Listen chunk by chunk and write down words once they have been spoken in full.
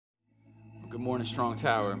Morning, Strong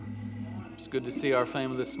Tower. It's good to see our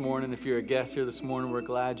family this morning. If you're a guest here this morning, we're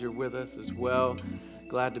glad you're with us as well.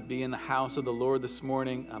 Glad to be in the house of the Lord this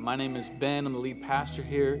morning. My name is Ben. I'm the lead pastor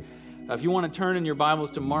here. If you want to turn in your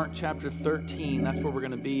Bibles to Mark chapter 13, that's where we're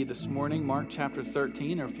going to be this morning, Mark chapter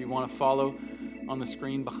 13, or if you want to follow on the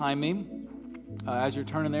screen behind me. As you're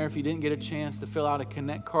turning there, if you didn't get a chance to fill out a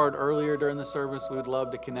Connect card earlier during the service, we would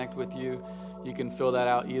love to connect with you. You can fill that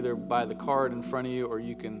out either by the card in front of you, or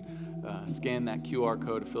you can scan that QR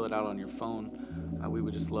code to fill it out on your phone. We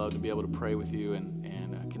would just love to be able to pray with you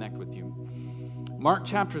and connect with you. Mark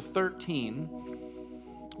chapter 13,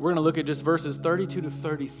 we're going to look at just verses 32 to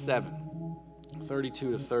 37.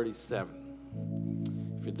 32 to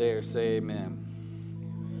 37. If you're there, say amen.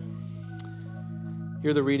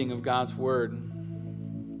 Hear the reading of God's word.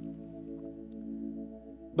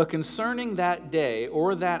 But concerning that day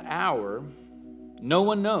or that hour, no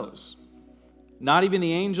one knows, not even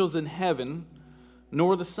the angels in heaven,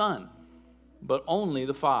 nor the Son, but only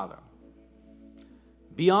the Father.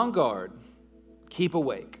 Be on guard, keep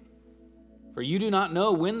awake, for you do not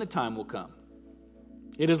know when the time will come.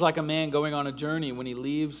 It is like a man going on a journey when he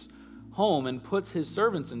leaves home and puts his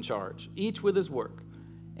servants in charge, each with his work,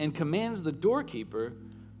 and commands the doorkeeper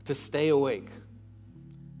to stay awake.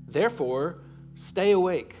 Therefore, stay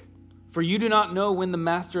awake, for you do not know when the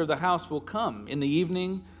master of the house will come, in the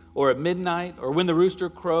evening, or at midnight, or when the rooster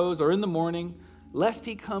crows, or in the morning, lest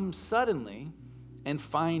he come suddenly and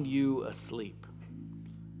find you asleep.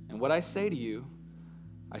 And what I say to you,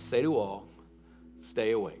 I say to all,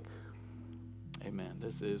 stay awake. Amen.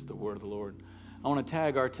 This is the word of the Lord. I want to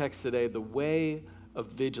tag our text today, the way of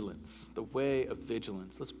vigilance. The way of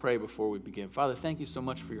vigilance. Let's pray before we begin. Father, thank you so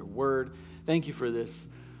much for your word. Thank you for this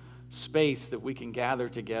space that we can gather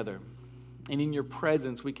together. And in your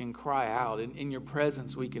presence, we can cry out. And in your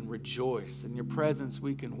presence, we can rejoice. In your presence,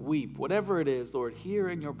 we can weep. Whatever it is, Lord, here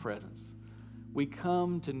in your presence, we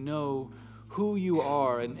come to know who you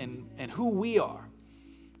are and who we are.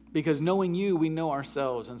 Because knowing you, we know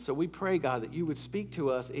ourselves. And so we pray, God, that you would speak to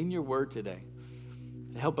us in your word today.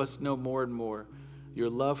 And help us know more and more your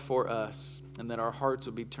love for us, and that our hearts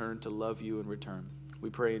will be turned to love you in return. We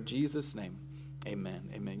pray in Jesus' name. Amen.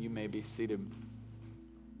 Amen. You may be seated.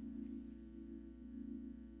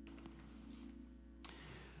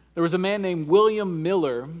 There was a man named William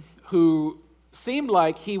Miller who seemed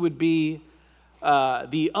like he would be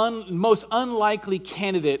the most unlikely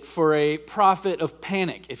candidate for a prophet of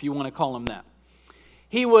panic, if you want to call him that.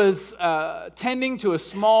 He was tending to a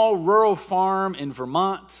small rural farm in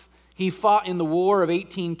Vermont. He fought in the War of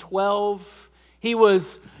 1812. He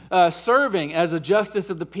was serving as a justice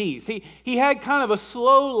of the peace. He had kind of a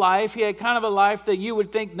slow life. He had kind of a life that you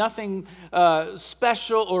would think nothing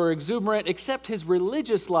special or exuberant, except his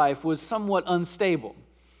religious life was somewhat unstable.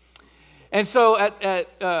 And so at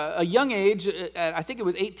a young age, I think it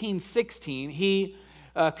was 1816, he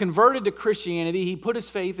converted to Christianity. He put his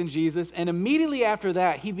faith in Jesus, and immediately after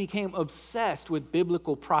that, he became obsessed with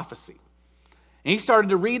biblical prophecy. And he started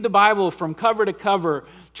to read the Bible from cover to cover,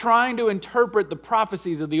 trying to interpret the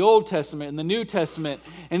prophecies of the Old Testament and the New Testament.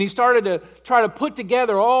 And he started to try to put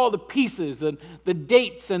together all the pieces and the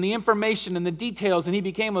dates and the information and the details. And he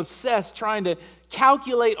became obsessed trying to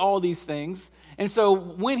calculate all these things. And so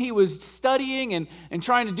when he was studying and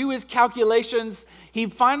trying to do his calculations, he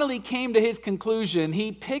finally came to his conclusion.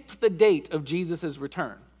 He picked the date of Jesus'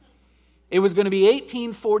 return. It was going to be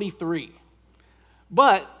 1843.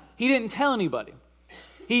 But he didn't tell anybody.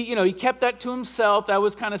 He kept that to himself. That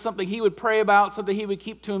was kind of something he would pray about, something he would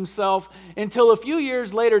keep to himself, until a few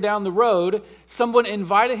years later down the road, someone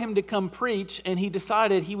invited him to come preach, and he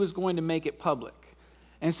decided he was going to make it public.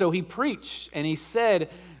 And so he preached, and he said,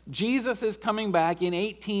 Jesus is coming back in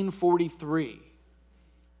 1843.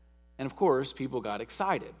 And of course, people got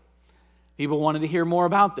excited. People wanted to hear more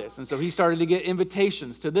about this. And so he started to get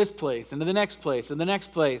invitations to this place and to the next place and the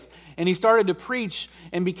next place. And he started to preach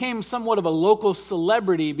and became somewhat of a local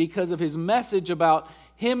celebrity because of his message about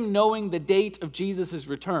him knowing the date of Jesus'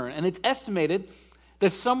 return. And it's estimated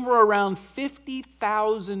that somewhere around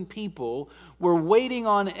 50,000 people were waiting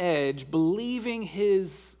on edge, believing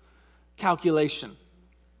his calculation.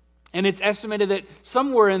 And it's estimated that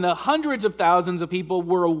somewhere in the hundreds of thousands of people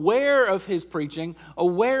were aware of his preaching,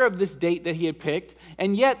 aware of this date that he had picked,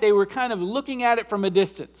 and yet they were kind of looking at it from a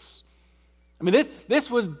distance. I mean, this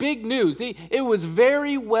was big news. It was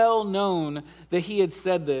very well known that he had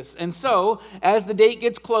said this. And so, as the date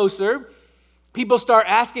gets closer, People start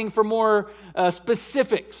asking for more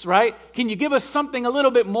specifics, right? Can you give us something a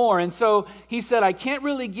little bit more? And so he said, I can't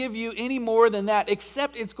really give you any more than that,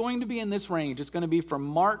 except it's going to be in this range. It's going to be from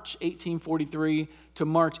March 1843 to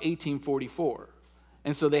March 1844.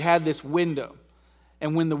 And so they had this window.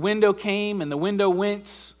 And when the window came and the window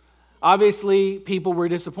went, obviously people were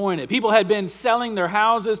disappointed. People had been selling their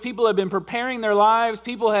houses. People had been preparing their lives.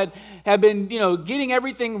 People had been, getting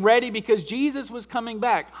everything ready because Jesus was coming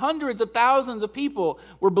back. Hundreds of thousands of people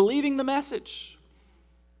were believing the message.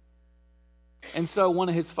 And so one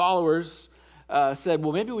of his followers said,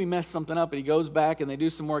 well, maybe we messed something up. And he goes back and they do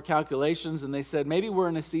some more calculations. And they said, maybe we're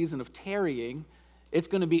in a season of tarrying. It's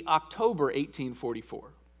going to be October 1844.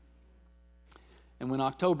 And when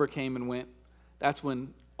October came and went, that's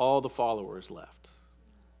when all the followers left.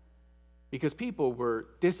 Because people were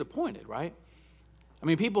disappointed, right? I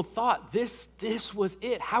mean, people thought this was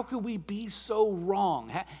it. How could we be so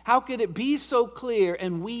wrong? How could it be so clear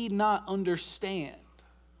and we not understand?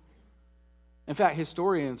 In fact,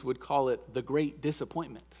 historians would call it the Great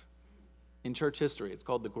Disappointment. In church history, it's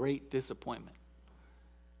called the Great Disappointment.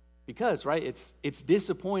 Because, right, it's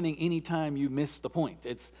disappointing anytime you miss the point.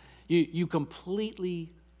 You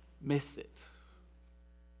completely missed it.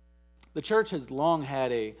 The church has long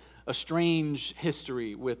had a strange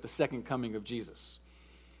history with the second coming of Jesus.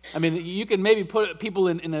 I mean, you can maybe put people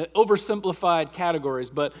in oversimplified categories,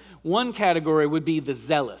 but one category would be the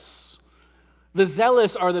zealous. The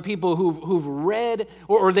zealous are the people who've read,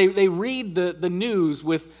 or they read the news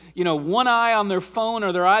with, one eye on their phone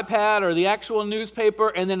or their iPad or the actual newspaper,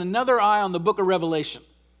 and then another eye on the book of Revelation.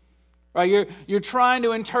 Right? You're trying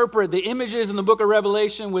to interpret the images in the book of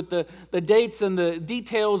Revelation with the dates and the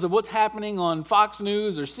details of what's happening on Fox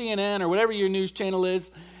News or CNN or whatever your news channel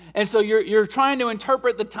is. And so you're trying to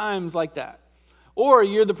interpret the times like that. Or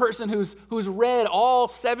you're the person who's read all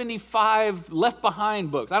 75 Left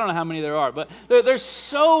Behind books. I don't know how many there are, but there's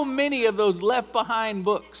so many of those Left Behind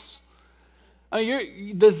books. I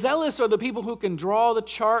mean, the zealous are the people who can draw the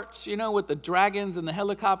charts, with the dragons and the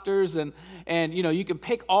helicopters, and you can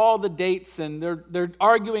pick all the dates, and they're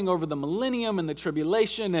arguing over the millennium and the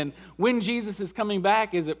tribulation, and when Jesus is coming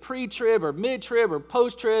back. Is it pre-trib or mid-trib or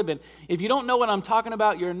post-trib? And if you don't know what I'm talking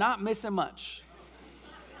about, you're not missing much.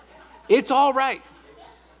 It's all right.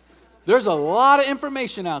 There's a lot of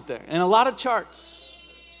information out there and a lot of charts.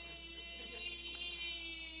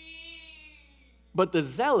 But the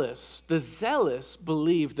zealous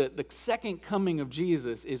believe that the second coming of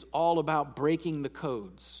Jesus is all about breaking the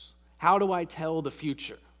codes. How do I tell the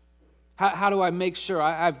future? How do I make sure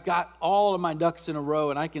I've got all of my ducks in a row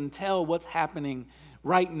and I can tell what's happening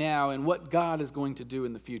right now and what God is going to do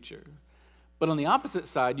in the future? But on the opposite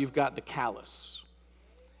side, you've got the callous.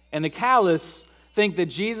 And the callous think that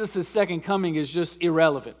Jesus' second coming is just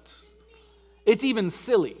irrelevant. It's even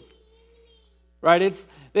silly. Right?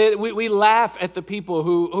 We laugh at the people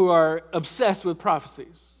who are obsessed with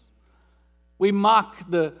prophecies. We mock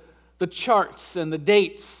the charts and the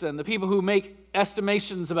dates and the people who make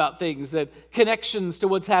estimations about things and connections to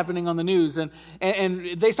what's happening on the news. And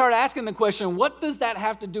they start asking the question, what does that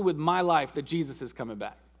have to do with my life that Jesus is coming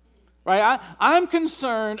back? Right? I'm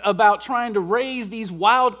concerned about trying to raise these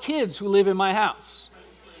wild kids who live in my house.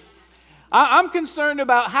 I'm concerned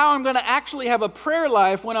about how I'm going to actually have a prayer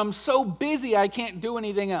life when I'm so busy I can't do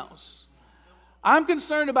anything else. I'm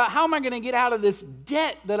concerned about how am I going to get out of this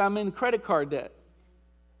debt that I'm in, credit card debt.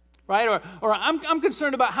 Right? Or I'm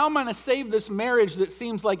concerned about how am I going to save this marriage that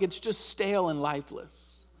seems like it's just stale and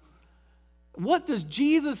lifeless. What does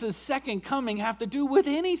Jesus' second coming have to do with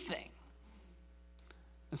anything?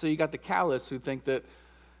 And so you got the callous who think that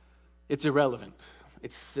it's irrelevant,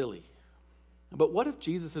 it's silly. But what if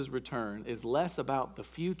Jesus' return is less about the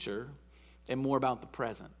future and more about the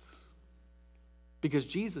present? Because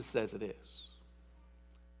Jesus says it is.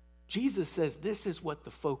 Jesus says this is what the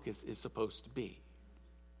focus is supposed to be.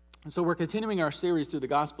 And so we're continuing our series through the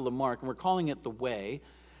Gospel of Mark, and we're calling it The Way.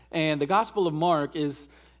 And the Gospel of Mark is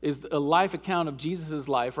a life account of Jesus'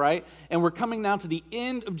 life, right? And we're coming now to the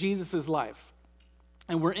end of Jesus' life.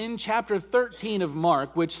 And we're in chapter 13 of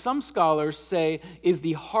Mark, which some scholars say is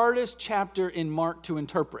the hardest chapter in Mark to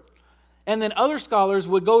interpret. And then other scholars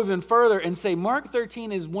would go even further and say Mark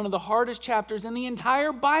 13 is one of the hardest chapters in the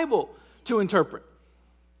entire Bible to interpret.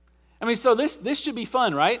 I mean, so this should be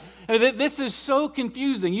fun, right? I mean, this is so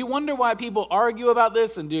confusing. You wonder why people argue about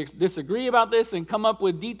this and disagree about this and come up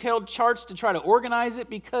with detailed charts to try to organize it,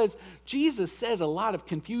 because Jesus says a lot of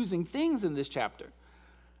confusing things in this chapter.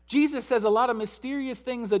 Jesus says a lot of mysterious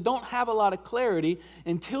things that don't have a lot of clarity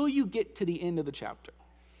until you get to the end of the chapter.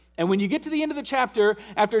 And when you get to the end of the chapter,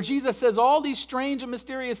 after Jesus says all these strange and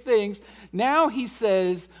mysterious things, now he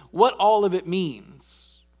says what all of it means.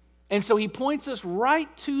 And so he points us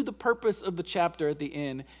right to the purpose of the chapter at the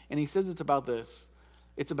end, and he says it's about this.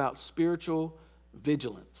 It's about spiritual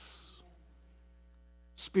vigilance.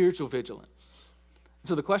 Spiritual vigilance.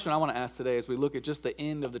 So the question I want to ask today as we look at just the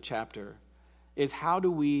end of the chapter is how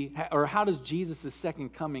does Jesus'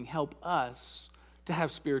 second coming help us to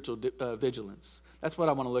have spiritual vigilance? That's what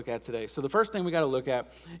I want to look at today. So the first thing we got to look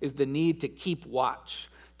at is the need to keep watch.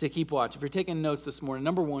 To keep watch. If you're taking notes this morning,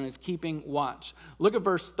 number one is keeping watch. Look at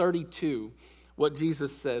verse 32, what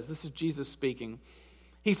Jesus says. This is Jesus speaking.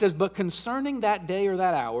 He says, "But concerning that day or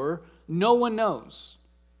that hour, no one knows,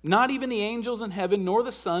 not even the angels in heaven, nor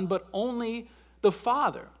the Son, but only the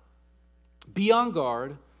Father. Be on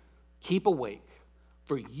guard, keep awake,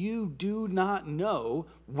 for you do not know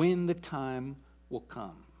when the time will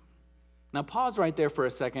come." Now pause right there for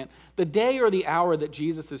a second. The day or the hour that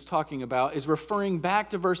Jesus is talking about is referring back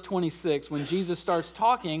to verse 26 when Jesus starts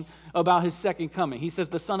talking about his second coming. He says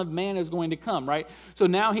the Son of Man is going to come, right? So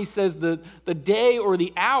now he says the day or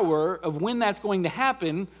the hour of when that's going to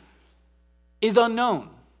happen is unknown.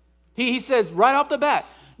 He says right off the bat,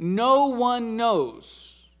 no one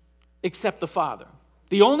knows except the Father.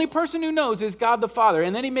 The only person who knows is God the Father.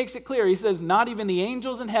 And then he makes it clear. He says, not even the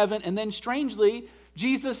angels in heaven. And then strangely,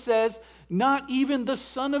 Jesus says, not even the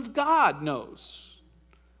Son of God knows.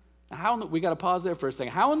 Now, we got to pause there for a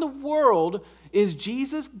second. How in the world is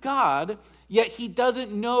Jesus God, yet he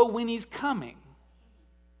doesn't know when he's coming?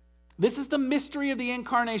 This is the mystery of the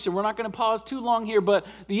incarnation. We're not going to pause too long here, but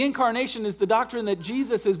the incarnation is the doctrine that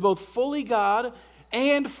Jesus is both fully God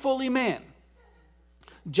and fully man.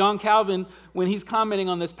 John Calvin, when he's commenting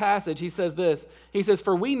on this passage, he says this. He says,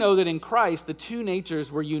 "For we know that in Christ the two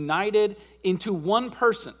natures were united into one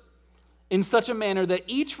person in such a manner that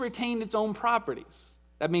each retained its own properties."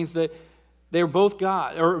 That means that they're both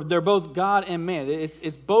God, or they're both God and man.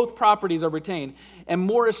 It's both properties are retained. And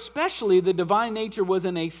more especially, the divine nature was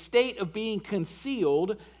in a state of being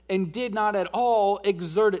concealed and did not at all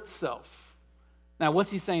exert itself. Now,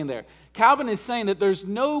 what's he saying there? Calvin is saying that there's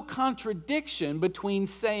no contradiction between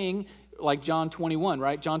saying, like John 21,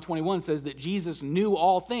 right? John 21 says that Jesus knew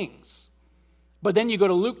all things. But then you go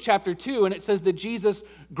to Luke chapter 2, and it says that Jesus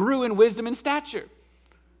grew in wisdom and stature.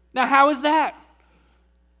 Now, how is that?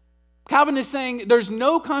 Calvin is saying there's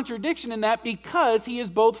no contradiction in that because he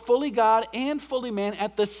is both fully God and fully man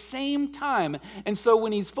at the same time. And so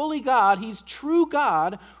when he's fully God, he's true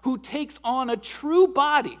God who takes on a true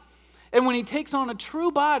body. And when he takes on a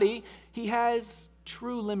true body, he has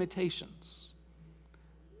true limitations.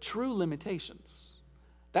 True limitations.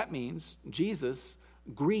 That means Jesus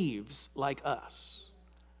grieves like us.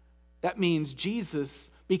 That means Jesus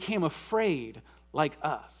became afraid like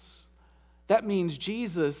us. That means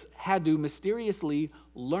Jesus had to mysteriously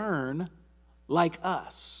learn like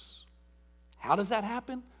us. How does that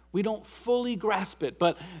happen? We don't fully grasp it,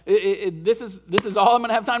 but this is all I'm going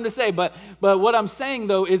to have time to say. But what I'm saying,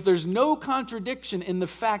 though, is there's no contradiction in the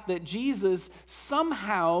fact that Jesus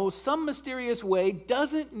somehow, some mysterious way,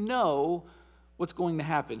 doesn't know what's going to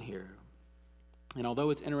happen here. And although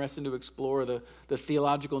it's interesting to explore the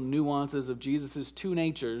theological nuances of Jesus' two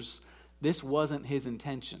natures, this wasn't his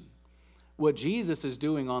intention. What Jesus is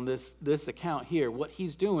doing on this account here, what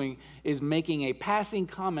he's doing is making a passing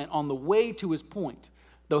comment on the way to his point.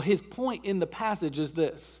 Though his point in the passage is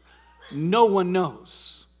this: no one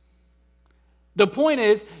knows. The point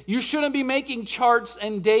is, you shouldn't be making charts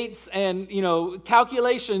and dates and,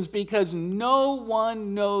 calculations because no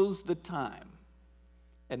one knows the time.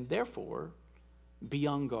 And therefore, be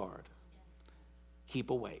on guard. Keep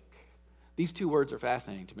awake. These two words are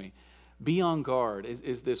fascinating to me. Be on guard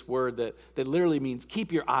is this word that literally means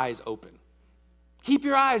keep your eyes open. Keep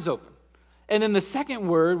your eyes open. And then the second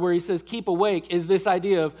word where he says keep awake is this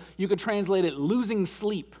idea of, you could translate it, losing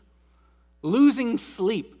sleep. Losing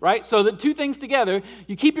sleep, right? So the two things together,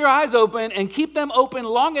 you keep your eyes open and keep them open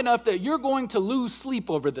long enough that you're going to lose sleep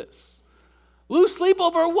over this. Lose sleep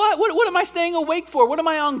over what? What am I staying awake for? What am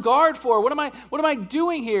I on guard for? What am I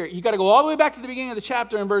doing here? You got to go all the way back to the beginning of the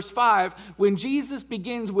chapter in verse 5 when Jesus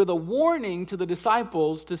begins with a warning to the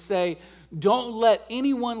disciples to say, don't let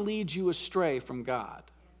anyone lead you astray from God.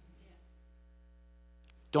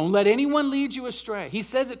 Don't let anyone lead you astray. He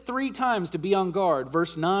says it 3 times to be on guard.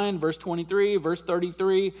 Verse 9, verse 23, verse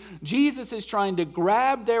 33. Jesus is trying to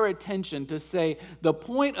grab their attention to say the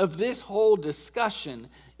point of this whole discussion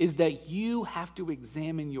is that you have to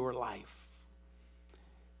examine your life.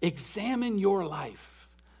 Examine your life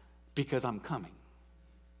because I'm coming.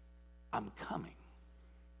 I'm coming.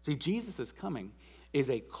 See, Jesus is coming. is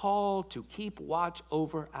a call to keep watch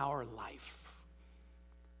over our life.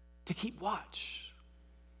 To keep watch.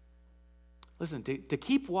 Listen, to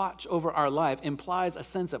keep watch over our life implies a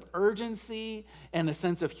sense of urgency and a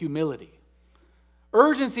sense of humility.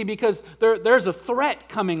 Urgency because there's a threat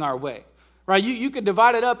coming our way, right? You could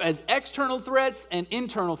divide it up as external threats and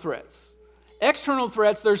internal threats. External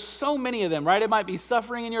threats, there's so many of them, right? It might be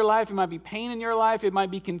suffering in your life. It might be pain in your life. It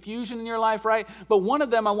might be confusion in your life, right? But one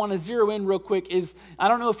of them I want to zero in real quick is, I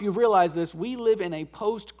don't know if you realize this, we live in a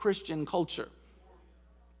post-Christian culture.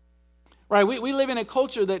 Right, we live in a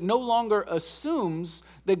culture that no longer assumes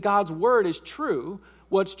that God's word is true.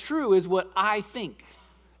 What's true is what I think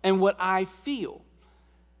and what I feel.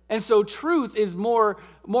 And so truth is more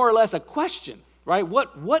or less a question, right?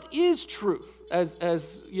 What is truth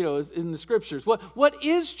as you know, as in the scriptures? What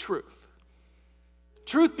is truth?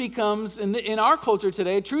 Truth becomes, in our culture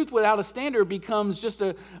today, truth without a standard becomes just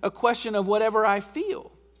a question of whatever I feel.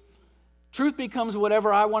 Truth becomes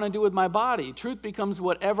whatever I want to do with my body. Truth becomes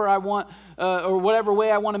whatever I want, or whatever way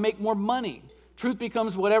I want to make more money. Truth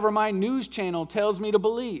becomes whatever my news channel tells me to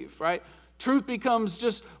believe, right? Truth becomes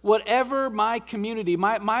just whatever my community,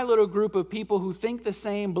 my little group of people who think the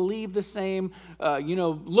same, believe the same,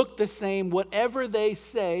 look the same, whatever they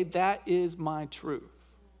say, that is my truth.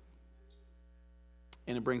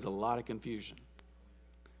 And it brings a lot of confusion.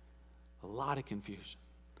 A lot of confusion.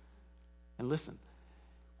 And listen,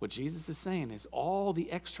 what Jesus is saying is all the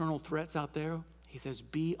external threats out there, he says,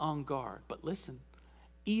 be on guard. But listen,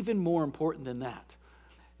 even more important than that,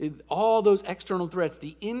 all those external threats,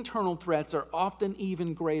 the internal threats are often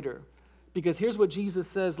even greater. Because here's what Jesus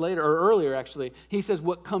says later, or earlier actually. He says,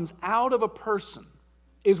 what comes out of a person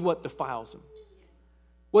is what defiles him.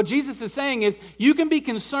 What Jesus is saying is, you can be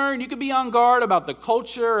concerned, you can be on guard about the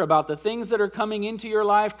culture, about the things that are coming into your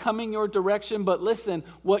life, coming your direction, but listen,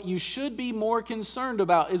 what you should be more concerned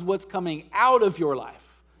about is what's coming out of your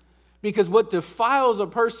life. Because what defiles a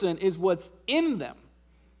person is what's in them.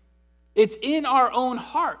 It's in our own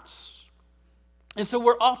hearts. And so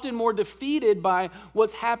we're often more defeated by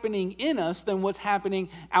what's happening in us than what's happening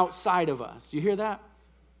outside of us. You hear that?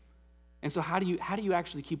 And so how do you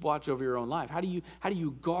actually keep watch over your own life? How do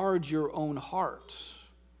you guard your own heart?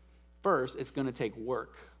 First, it's going to take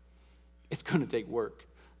work. It's going to take work.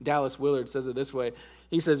 Dallas Willard says it this way.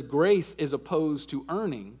 He says, grace is opposed to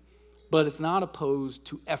earning, but it's not opposed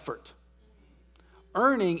to effort.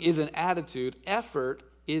 Earning is an attitude. Effort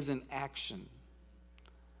is an action.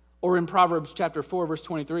 Or in Proverbs chapter 4, verse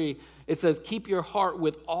 23, it says, keep your heart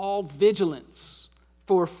with all vigilance,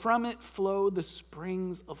 for from it flow the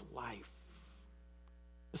springs of life.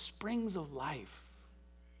 The springs of life.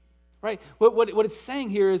 Right? What it's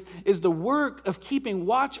saying here is the work of keeping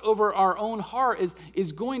watch over our own heart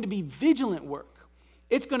is going to be vigilant work.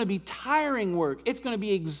 It's going to be tiring work. It's going to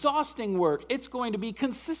be exhausting work. It's going to be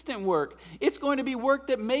consistent work. It's going to be work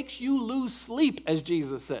that makes you lose sleep, as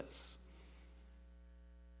Jesus says.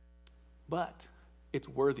 But it's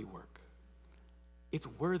worthy work. It's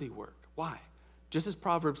worthy work. Why? Just as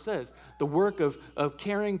Proverbs says, the work of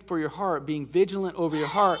caring for your heart, being vigilant over your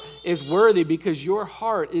heart is worthy because your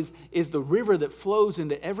heart is the river that flows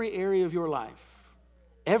into every area of your life.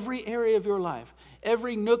 Every area of your life.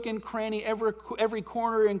 Every nook and cranny, every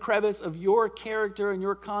corner and crevice of your character and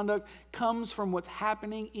your conduct comes from what's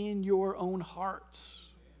happening in your own heart.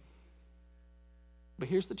 But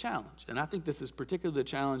here's the challenge, and I think this is particularly the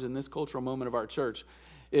challenge in this cultural moment of our church,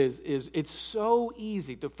 is it's so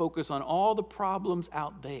easy to focus on all the problems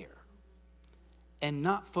out there and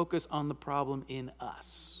not focus on the problem in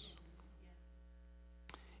us.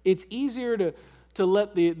 It's easier to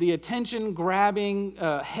let the attention-grabbing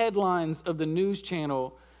headlines of the news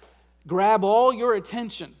channel grab all your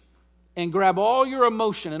attention and grab all your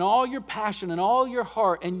emotion and all your passion and all your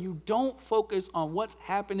heart, and you don't focus on what's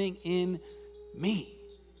happening in me.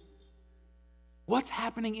 What's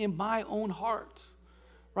happening in my own heart?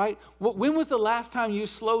 Right? When was the last time you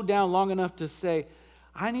slowed down long enough to say,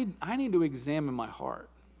 I need to examine my heart?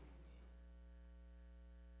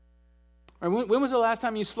 Or when was the last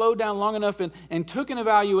time you slowed down long enough and took an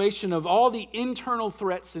evaluation of all the internal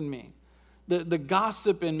threats in me? The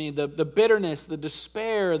gossip in me, the bitterness, the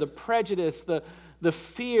despair, the prejudice, the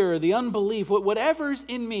fear, the unbelief, whatever's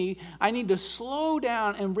in me, I need to slow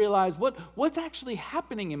down and realize what's actually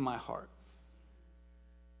happening in my heart.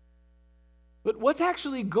 But what's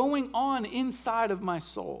actually going on inside of my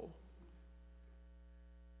soul?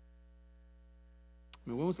 I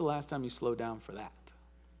mean, when was the last time you slowed down for that?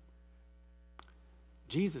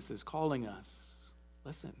 Jesus is calling us.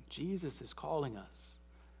 Listen, Jesus is calling us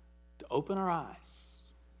to open our eyes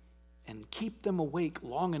and keep them awake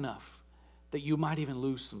long enough that you might even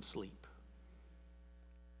lose some sleep.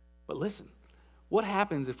 But listen, what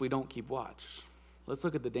happens if we don't keep watch? Let's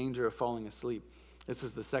look at the danger of falling asleep. This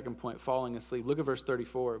is the second point, falling asleep. Look at verse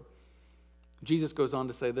 34. Jesus goes on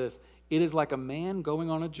to say this, "It is like a man going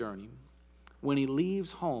on a journey when he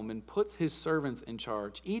leaves home and puts his servants in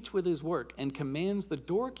charge, each with his work, and commands the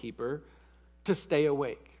doorkeeper to stay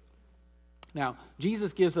awake." Now,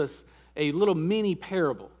 Jesus gives us a little mini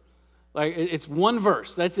parable. Like, it's one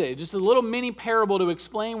verse, that's it. Just a little mini parable to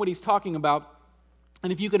explain what he's talking about.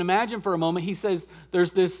 And if you can imagine for a moment, he says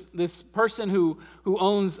there's this person who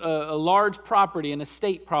owns a large property, an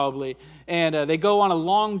estate probably, and they go on a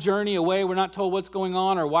long journey away. We're not told what's going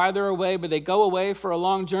on or why they're away, but they go away for a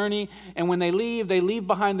long journey, and when they leave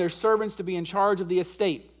behind their servants to be in charge of the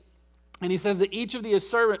estate. And he says that each of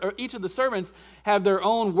the servants have their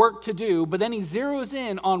own work to do, but then he zeroes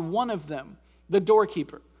in on one of them, the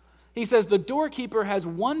doorkeeper. He says the doorkeeper has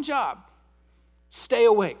one job: stay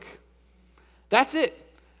awake. That's it.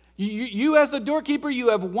 You as the doorkeeper, you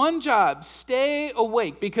have one job: stay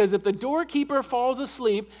awake. Because if the doorkeeper falls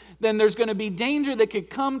asleep, then there's going to be danger that could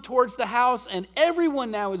come towards the house, and everyone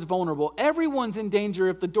now is vulnerable. Everyone's in danger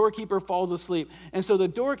if the doorkeeper falls asleep. And so the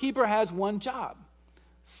doorkeeper has one job: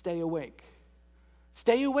 stay awake.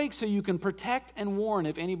 Stay awake so you can protect and warn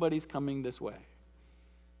if anybody's coming this way.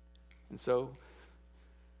 And so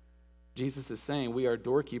Jesus is saying we are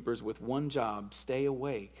doorkeepers with one job: stay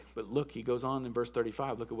awake. But look, he goes on in verse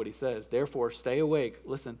 35. Look at what he says. "Therefore, stay awake."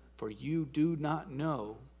 Listen, "for you do not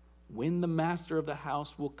know when the master of the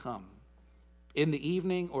house will come, in the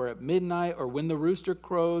evening or at midnight or when the rooster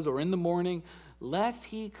crows or in the morning, lest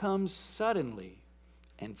he comes suddenly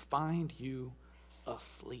and find you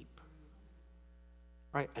asleep."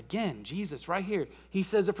 Right? Again, Jesus right here, he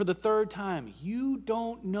says it for the third time. You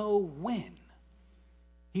don't know when.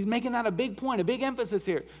 He's making that a big point, a big emphasis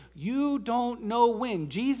here. You don't know when.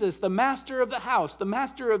 Jesus, the master of the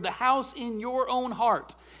house in your own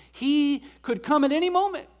heart, he could come at any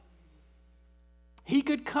moment. He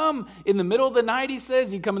could come in the middle of the night, he says.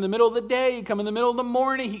 He could come in the middle of the day. He could come in the middle of the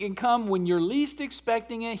morning. He can come when you're least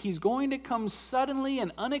expecting it. He's going to come suddenly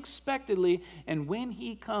and unexpectedly. And when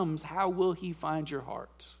he comes, how will he find your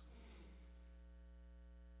heart?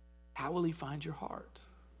 How will he find your heart?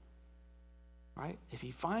 Right? If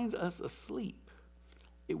he finds us asleep,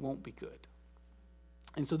 it won't be good.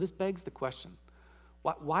 And so this begs the question,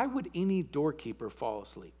 why would any doorkeeper fall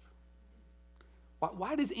asleep?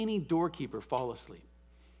 Why does any doorkeeper fall asleep?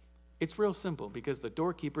 It's real simple, because the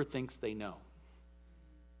doorkeeper thinks they know.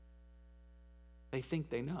 They think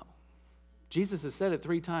they know. Jesus has said it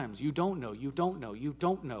 3 times. You don't know, you don't know, you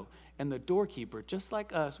don't know. And the doorkeeper, just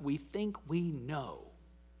like us, we think we know.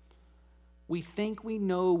 We think we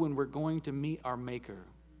know when we're going to meet our Maker,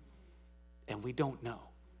 and we don't know.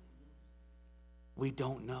 We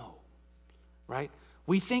don't know, right?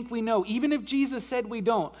 We think we know. Even if Jesus said we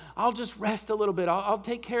don't, I'll just rest a little bit. I'll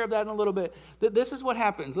take care of that in a little bit. This is what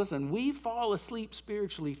happens. Listen, we fall asleep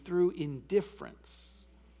spiritually through indifference.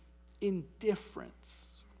 Indifference.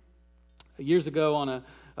 Years ago on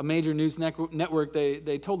a major news network,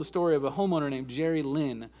 they told the story of a homeowner named Jerry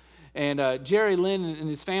Lynn. And Jerry Lynn and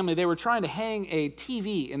his family, they were trying to hang a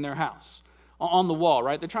TV in their house on the wall,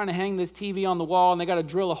 right? They're trying to hang this TV on the wall, and they got to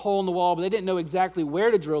drill a hole in the wall, but they didn't know exactly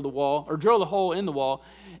where to drill the wall or drill the hole in the wall.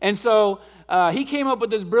 And so he came up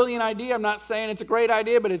with this brilliant idea. I'm not saying it's a great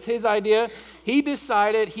idea, but it's his idea. He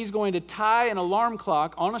decided he's going to tie an alarm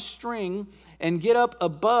clock on a string and get up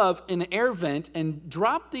above an air vent and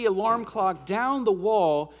drop the alarm clock down the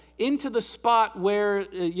wall into the spot where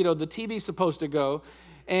the TV's supposed to go.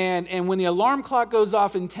 And when the alarm clock goes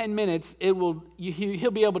off in 10 minutes, he'll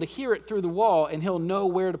be able to hear it through the wall, and he'll know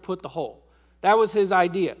where to put the hole. That was his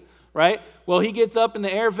idea, right? Well, he gets up in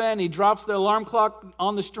the air vent, he drops the alarm clock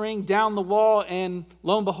on the string down the wall, and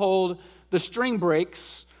lo and behold, the string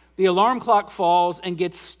breaks, the alarm clock falls, and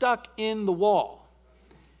gets stuck in the wall.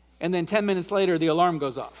 And then 10 minutes later, the alarm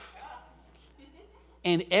goes off.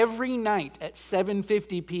 And every night at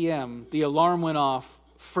 7:50 p.m., the alarm went off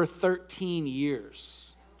for 13 years.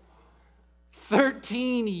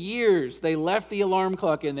 13 years they left the alarm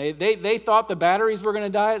clock in. They thought the batteries were going to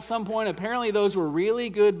die at some point. Apparently those were really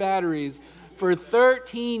good batteries for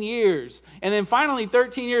 13 years. And then finally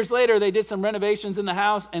 13 years later, they did some renovations in the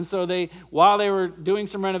house. And so while they were doing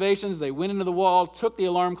some renovations, they went into the wall, took the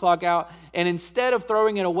alarm clock out, and instead of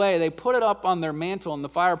throwing it away, they put it up on their mantle in the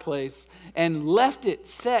fireplace and left it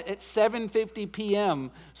set at 7:50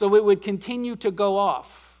 p.m. so it would continue to go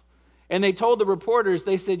off. And they told the reporters,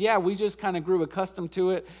 they said, yeah, we just kind of grew accustomed to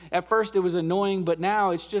it. At first it was annoying, but now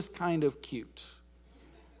it's just kind of cute.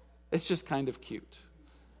 It's just kind of cute.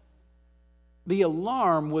 the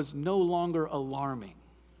alarm was no longer alarming.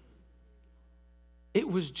 It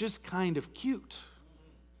was just kind of cute.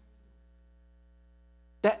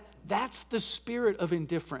 That's the spirit of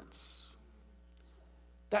indifference.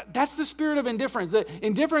 That's the spirit of indifference. The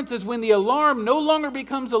indifference is when the alarm no longer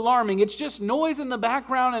becomes alarming. It's just noise in the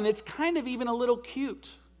background, and it's kind of even a little cute.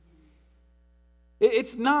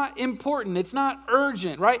 It's not important. It's not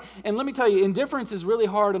urgent, right? And let me tell you, indifference is really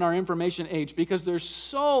hard in our information age because there's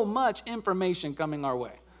so much information coming our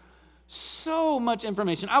way. So much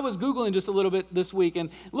information. I was Googling just a little bit this week and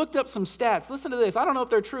looked up some stats. Listen to this. I don't know if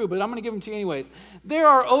they're true, but I'm going to give them to you anyways. There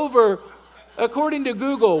are over, according to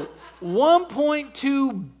Google,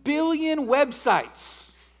 1.2 billion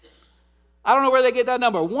websites. I don't know where they get that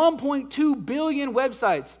number. 1.2 billion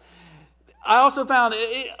websites. I also found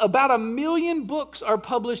about 1 million books are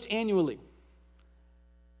published annually.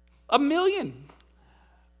 1 million.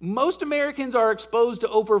 Most Americans are exposed to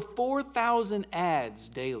over 4,000 ads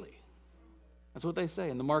daily. That's what they say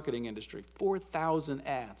in the marketing industry. 4,000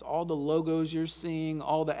 ads. All the logos you're seeing,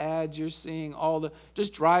 all the ads you're seeing,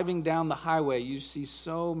 just driving down the highway, you see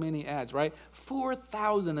so many ads, right?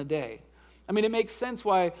 4,000 a day. I mean, it makes sense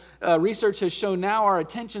why research has shown now our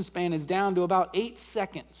attention span is down to about 8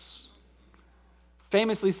 seconds.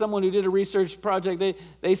 Famously, someone who did a research project,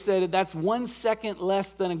 they said that's 1 second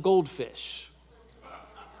less than a goldfish.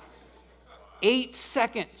 8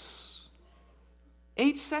 seconds.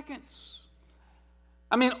 8 seconds.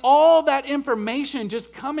 I mean, all that information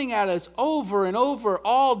just coming at us over and over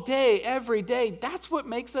all day, every day, that's what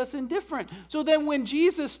makes us indifferent. So then when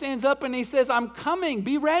Jesus stands up and he says, I'm coming,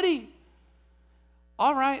 be ready.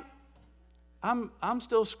 All right, I'm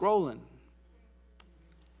still scrolling.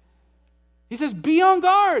 He says, be on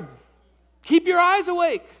guard. Keep your eyes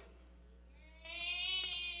awake.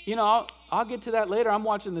 You know, I'll get to that later. I'm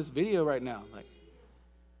watching this video right now.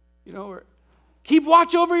 Keep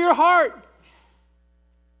watch over your heart.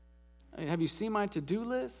 Have you seen my to-do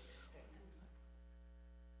list?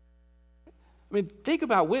 I mean, think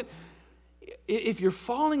about if you're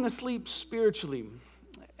falling asleep spiritually,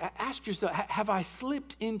 ask yourself, have I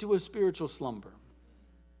slipped into a spiritual slumber?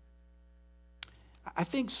 I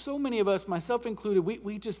think so many of us, myself included,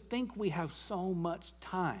 we just think we have so much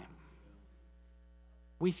time.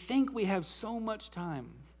 We think we have so much time,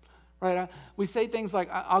 right? We say things like,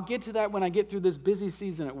 I'll get to that when I get through this busy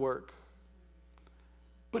season at work.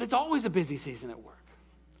 But it's always a busy season at work.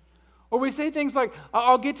 Or we say things like,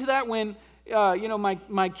 I'll get to that when,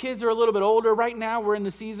 my kids are a little bit older. Right now, we're in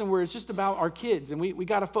the season where it's just about our kids, and we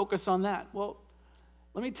got to focus on that. Well,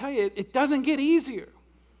 let me tell you, it doesn't get easier.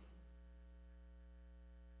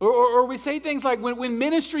 Or we say things like, when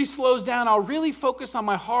ministry slows down, I'll really focus on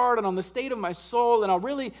my heart and on the state of my soul, and I'll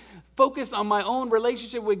really focus on my own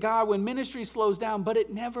relationship with God when ministry slows down, but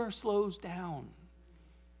it never slows down.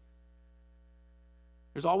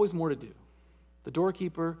 There's always more to do. The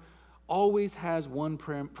doorkeeper always has one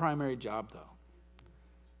primary job, though.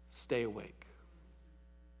 Stay awake.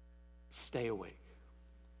 Stay awake.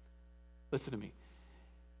 Listen to me.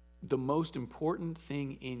 The most important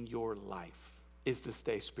thing in your life is to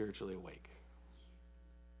stay spiritually awake.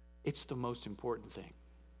 It's the most important thing.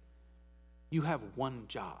 You have one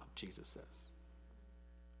job, Jesus says.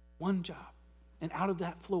 One job. And out of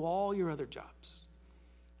that flow all your other jobs.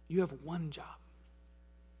 You have one job.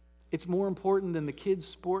 It's more important than the kids'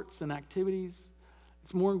 sports and activities.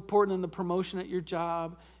 It's more important than the promotion at your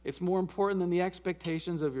job. It's more important than the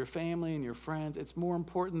expectations of your family and your friends. It's more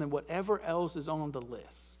important than whatever else is on the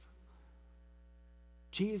list.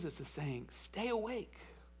 Jesus is saying, stay awake.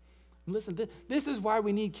 Listen, this is why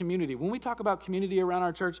we need community. When we talk about community around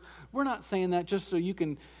our church, we're not saying that just so you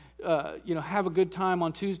can have a good time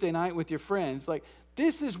on Tuesday night with your friends.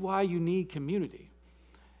 This is why you need community.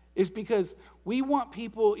 Is because we want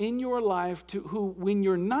people in your life who, when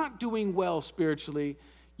you're not doing well spiritually,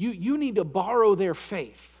 you need to borrow their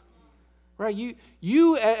faith, right?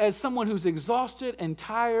 You as someone who's exhausted and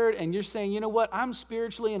tired, and you're saying, you know what, I'm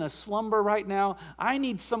spiritually in a slumber right now. I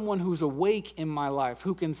need someone who's awake in my life,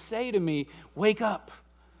 who can say to me, wake up.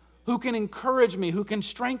 Who can encourage me, who can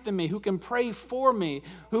strengthen me, who can pray for me,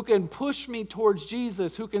 who can push me towards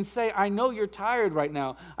Jesus, who can say, I know you're tired right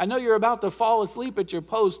now. I know you're about to fall asleep at your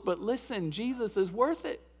post, but listen, Jesus is worth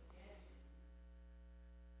it.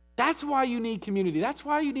 That's why you need community. That's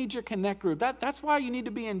why you need your connect group. That's why you need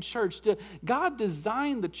to be in church. God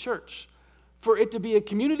designed the church for it to be a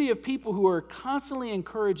community of people who are constantly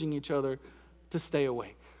encouraging each other to stay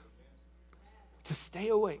awake. To stay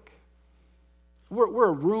awake. We're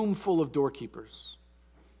a room full of doorkeepers.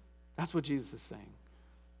 That's what Jesus is saying.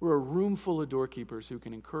 We're a room full of doorkeepers who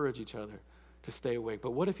can encourage each other to stay awake.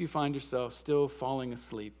 But what if you find yourself still falling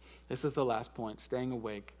asleep? This is the last point, staying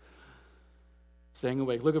awake. Staying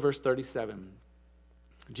awake. Look at verse 37.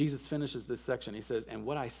 Jesus finishes this section. He says, and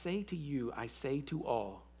what I say to you, I say to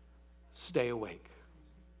all, stay awake.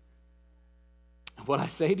 What I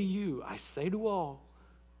say to you, I say to all,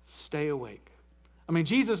 stay awake. I mean,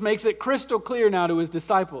 Jesus makes it crystal clear now to his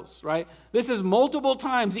disciples, right? This is multiple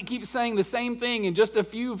times. He keeps saying the same thing in just a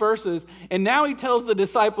few verses. And now he tells the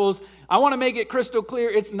disciples, I want to make it crystal clear.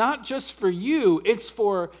 It's not just for you. It's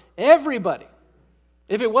for everybody.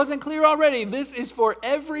 If it wasn't clear already, this is for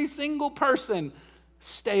every single person.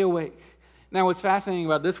 Stay awake. Now, what's fascinating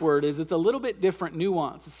about this word is it's a little bit different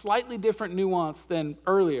nuance, a slightly different nuance than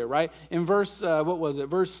earlier, right? In verse,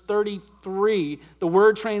 Verse 33, the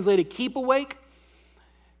word translated keep awake.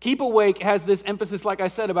 Keep awake has this emphasis, like I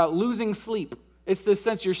said, about losing sleep. It's this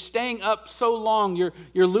sense you're staying up so long, you're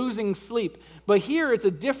losing sleep. But here it's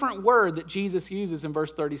a different word that Jesus uses in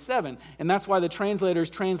verse 37, and that's why the translators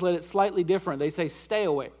translate it slightly different. They say stay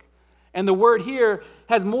awake. And the word here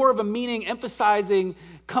has more of a meaning emphasizing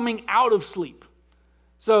coming out of sleep.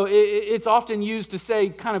 So it's often used to say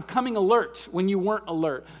kind of coming alert when you weren't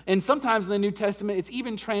alert. And sometimes in the New Testament, it's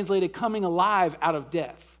even translated coming alive out of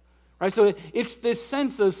death. Right? So it's this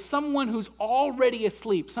sense of someone who's already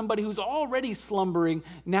asleep, somebody who's already slumbering,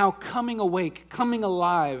 now coming awake, coming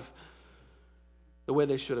alive the way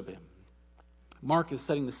they should have been. Mark is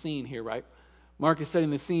setting the scene here, right? Mark is setting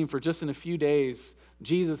the scene for just in a few days,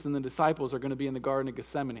 Jesus and the disciples are going to be in the Garden of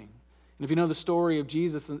Gethsemane. And if you know the story of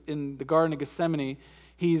Jesus in the Garden of Gethsemane,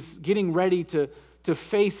 he's getting ready to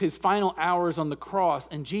face his final hours on the cross,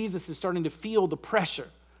 and Jesus is starting to feel the pressure.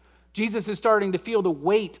 Jesus is starting to feel the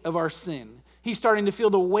weight of our sin. He's starting to feel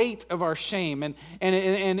the weight of our shame. And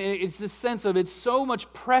it's this sense of it's so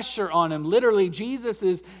much pressure on him. Literally, Jesus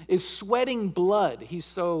is sweating blood. He's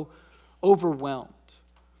so overwhelmed.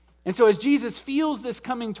 And so as Jesus feels this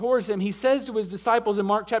coming towards him, he says to his disciples in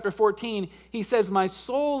Mark chapter 14, he says, my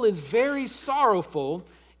soul is very sorrowful,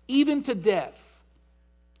 even to death.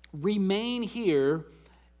 Remain here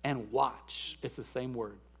and watch. It's the same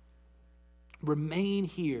word. Remain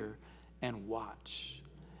here and watch.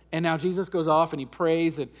 And now Jesus goes off and he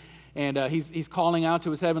prays and he's calling out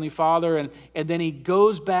to his heavenly Father. And then he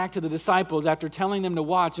goes back to the disciples after telling them to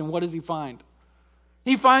watch. And what does he find?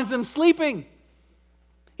 He finds them sleeping.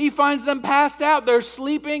 He finds them passed out. They're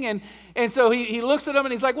sleeping. And so he looks at them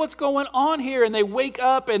and he's like, what's going on here? And they wake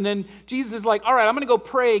up and then Jesus is like, all right, I'm going to go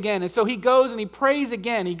pray again. And so he goes and he prays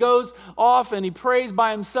again. He goes off and he prays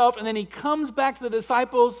by himself. And then he comes back to the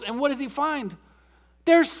disciples. And what does he find?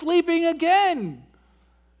 They're sleeping again.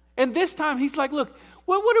 And this time he's like, look,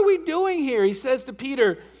 what are we doing here? He says to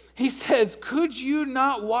Peter, he says, could you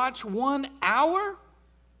not watch 1 hour?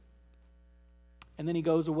 And then he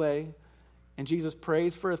goes away. And Jesus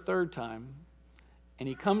prays for a third time, and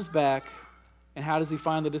he comes back, and how does he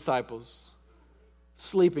find the disciples?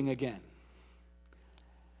 Sleeping again.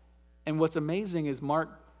 And what's amazing is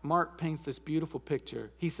Mark paints this beautiful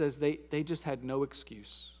picture. He says they just had no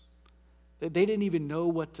excuse. They didn't even know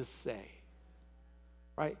what to say.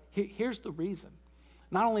 Right? Here's the reason.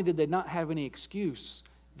 Not only did they not have any excuse,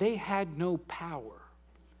 they had no power.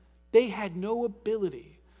 They had no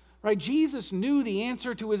ability. Right? Jesus knew the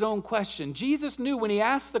answer to his own question. Jesus knew when he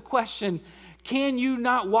asked the question, can you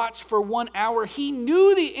not watch for 1 hour? He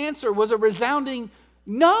knew the answer was a resounding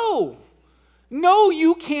no. No,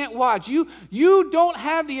 you can't watch. You don't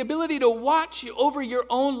have the ability to watch over your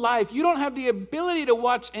own life. You don't have the ability to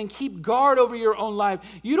watch and keep guard over your own life.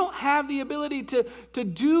 You don't have the ability to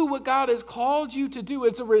do what God has called you to do.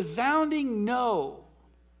 It's a resounding no.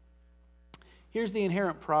 Here's the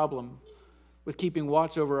inherent problem with keeping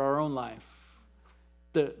watch over our own life.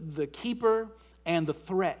 The keeper and the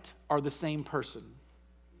threat are the same person.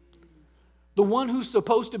 The one who's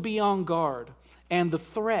supposed to be on guard and the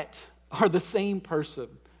threat are the same person.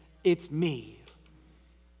 It's me.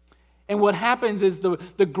 And what happens is the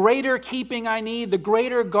greater keeping I need, the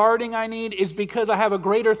greater guarding I need is because I have a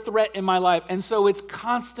greater threat in my life. And so it's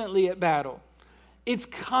constantly at battle. It's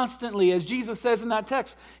constantly, as Jesus says in that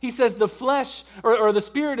text, he says the flesh or the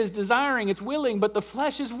spirit is desiring, it's willing, but the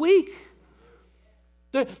flesh is weak.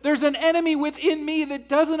 There's an enemy within me that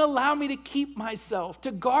doesn't allow me to keep myself,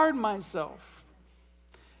 to guard myself.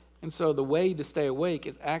 And so the way to stay awake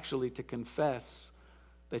is actually to confess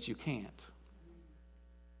that you can't.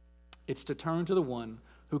 It's to turn to the one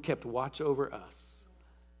who kept watch over us.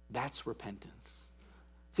 That's repentance.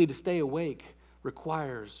 See, to stay awake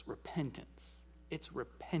requires repentance. It's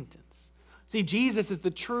repentance. See, Jesus is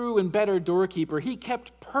the true and better doorkeeper. He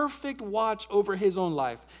kept perfect watch over his own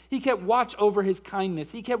life. He kept watch over his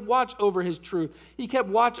kindness. He kept watch over his truth. He kept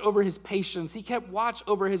watch over his patience. He kept watch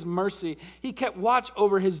over his mercy. He kept watch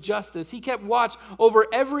over his justice. He kept watch over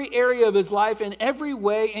every area of his life in every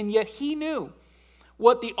way, and yet he knew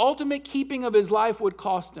what the ultimate keeping of his life would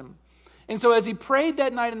cost him. And so as he prayed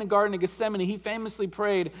that night in the Garden of Gethsemane, he famously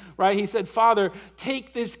prayed, right? He said, Father,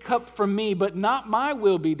 take this cup from me, but not my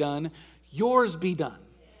will be done, yours be done,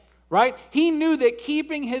 right? He knew that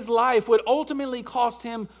keeping his life would ultimately cost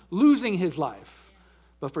him losing his life.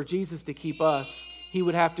 But for Jesus to keep us, he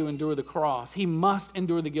would have to endure the cross. He must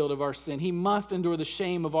endure the guilt of our sin. He must endure the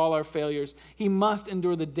shame of all our failures. He must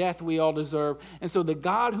endure the death we all deserve. And so the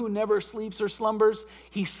God who never sleeps or slumbers,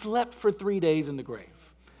 he slept for 3 days in the grave.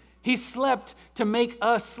 He slept to make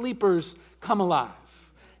us sleepers come alive.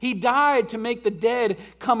 He died to make the dead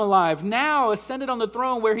come alive. Now, ascended on the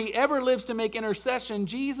throne where he ever lives to make intercession,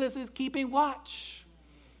 Jesus is keeping watch.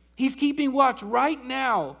 He's keeping watch right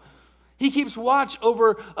now. He keeps watch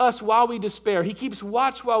over us while we despair. He keeps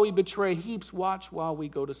watch while we betray. He keeps watch while we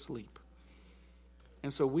go to sleep.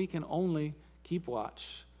 And so we can only keep watch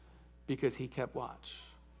because he kept watch.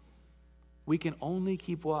 We can only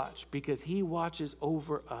keep watch because he watches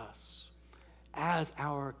over us as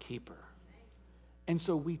our keeper. And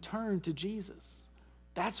so we turn to Jesus.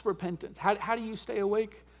 That's repentance. How do you stay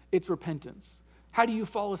awake? It's repentance. How do you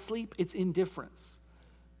fall asleep? It's indifference.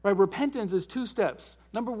 Right? Repentance is 2 steps.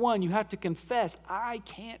 Number 1, you have to confess, I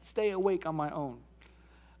can't stay awake on my own.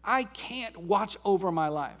 I can't watch over my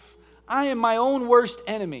life. I am my own worst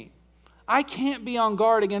enemy. I can't be on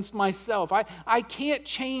guard against myself. I can't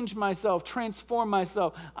change myself, transform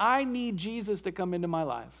myself. I need Jesus to come into my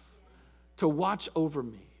life, to watch over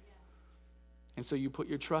me. And so you put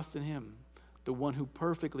your trust in him, the one who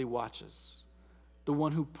perfectly watches, the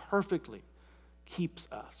one who perfectly keeps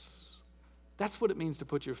us. That's what it means to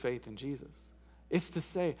put your faith in Jesus. It's to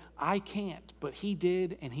say, I can't, but he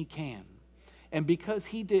did and he can. And because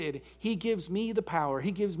he did, he gives me the power.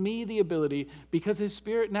 He gives me the ability. Because his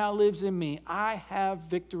Spirit now lives in me, I have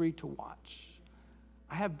victory to watch.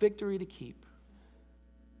 I have victory to keep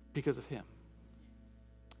because of him.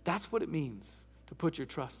 That's what it means to put your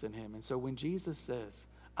trust in him. And so when Jesus says,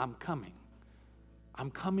 I'm coming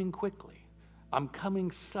quickly, I'm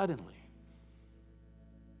coming suddenly,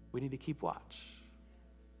 we need to keep watch.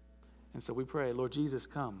 And so we pray, Lord Jesus,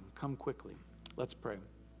 come quickly. Let's pray.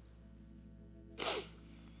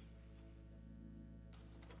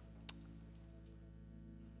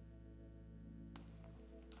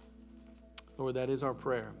 Lord, that is our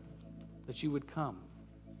prayer, that you would come.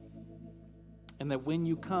 And that when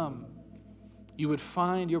you come, you would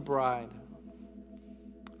find your bride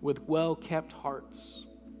with well-kept hearts.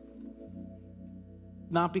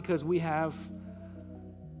 Not because we have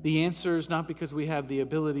the answers, not because we have the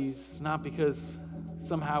abilities, not because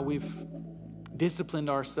somehow we've disciplined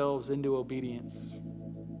ourselves into obedience.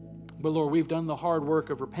 But Lord, we've done the hard work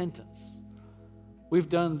of repentance. We've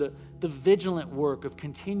done the vigilant work of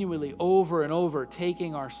continually over and over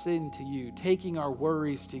taking our sin to you, taking our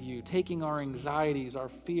worries to you, taking our anxieties, our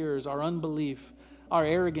fears, our unbelief, our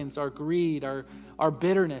arrogance, our greed, our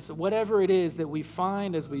bitterness, whatever it is that we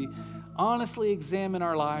find as we honestly examine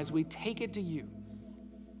our lives, we take it to you.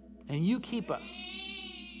 And you keep us.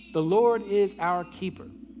 The Lord is our keeper.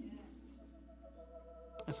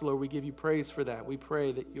 And so, Lord, we give you praise for that. We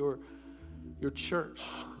pray that your church,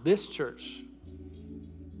 this church,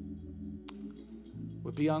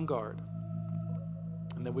 would be on guard.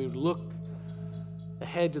 And that we would look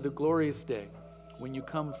ahead to the glorious day when you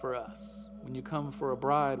come for us, when you come for a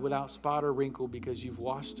bride without spot or wrinkle because you've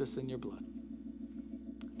washed us in your blood.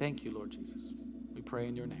 Thank you, Lord Jesus. We pray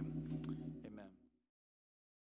in your name.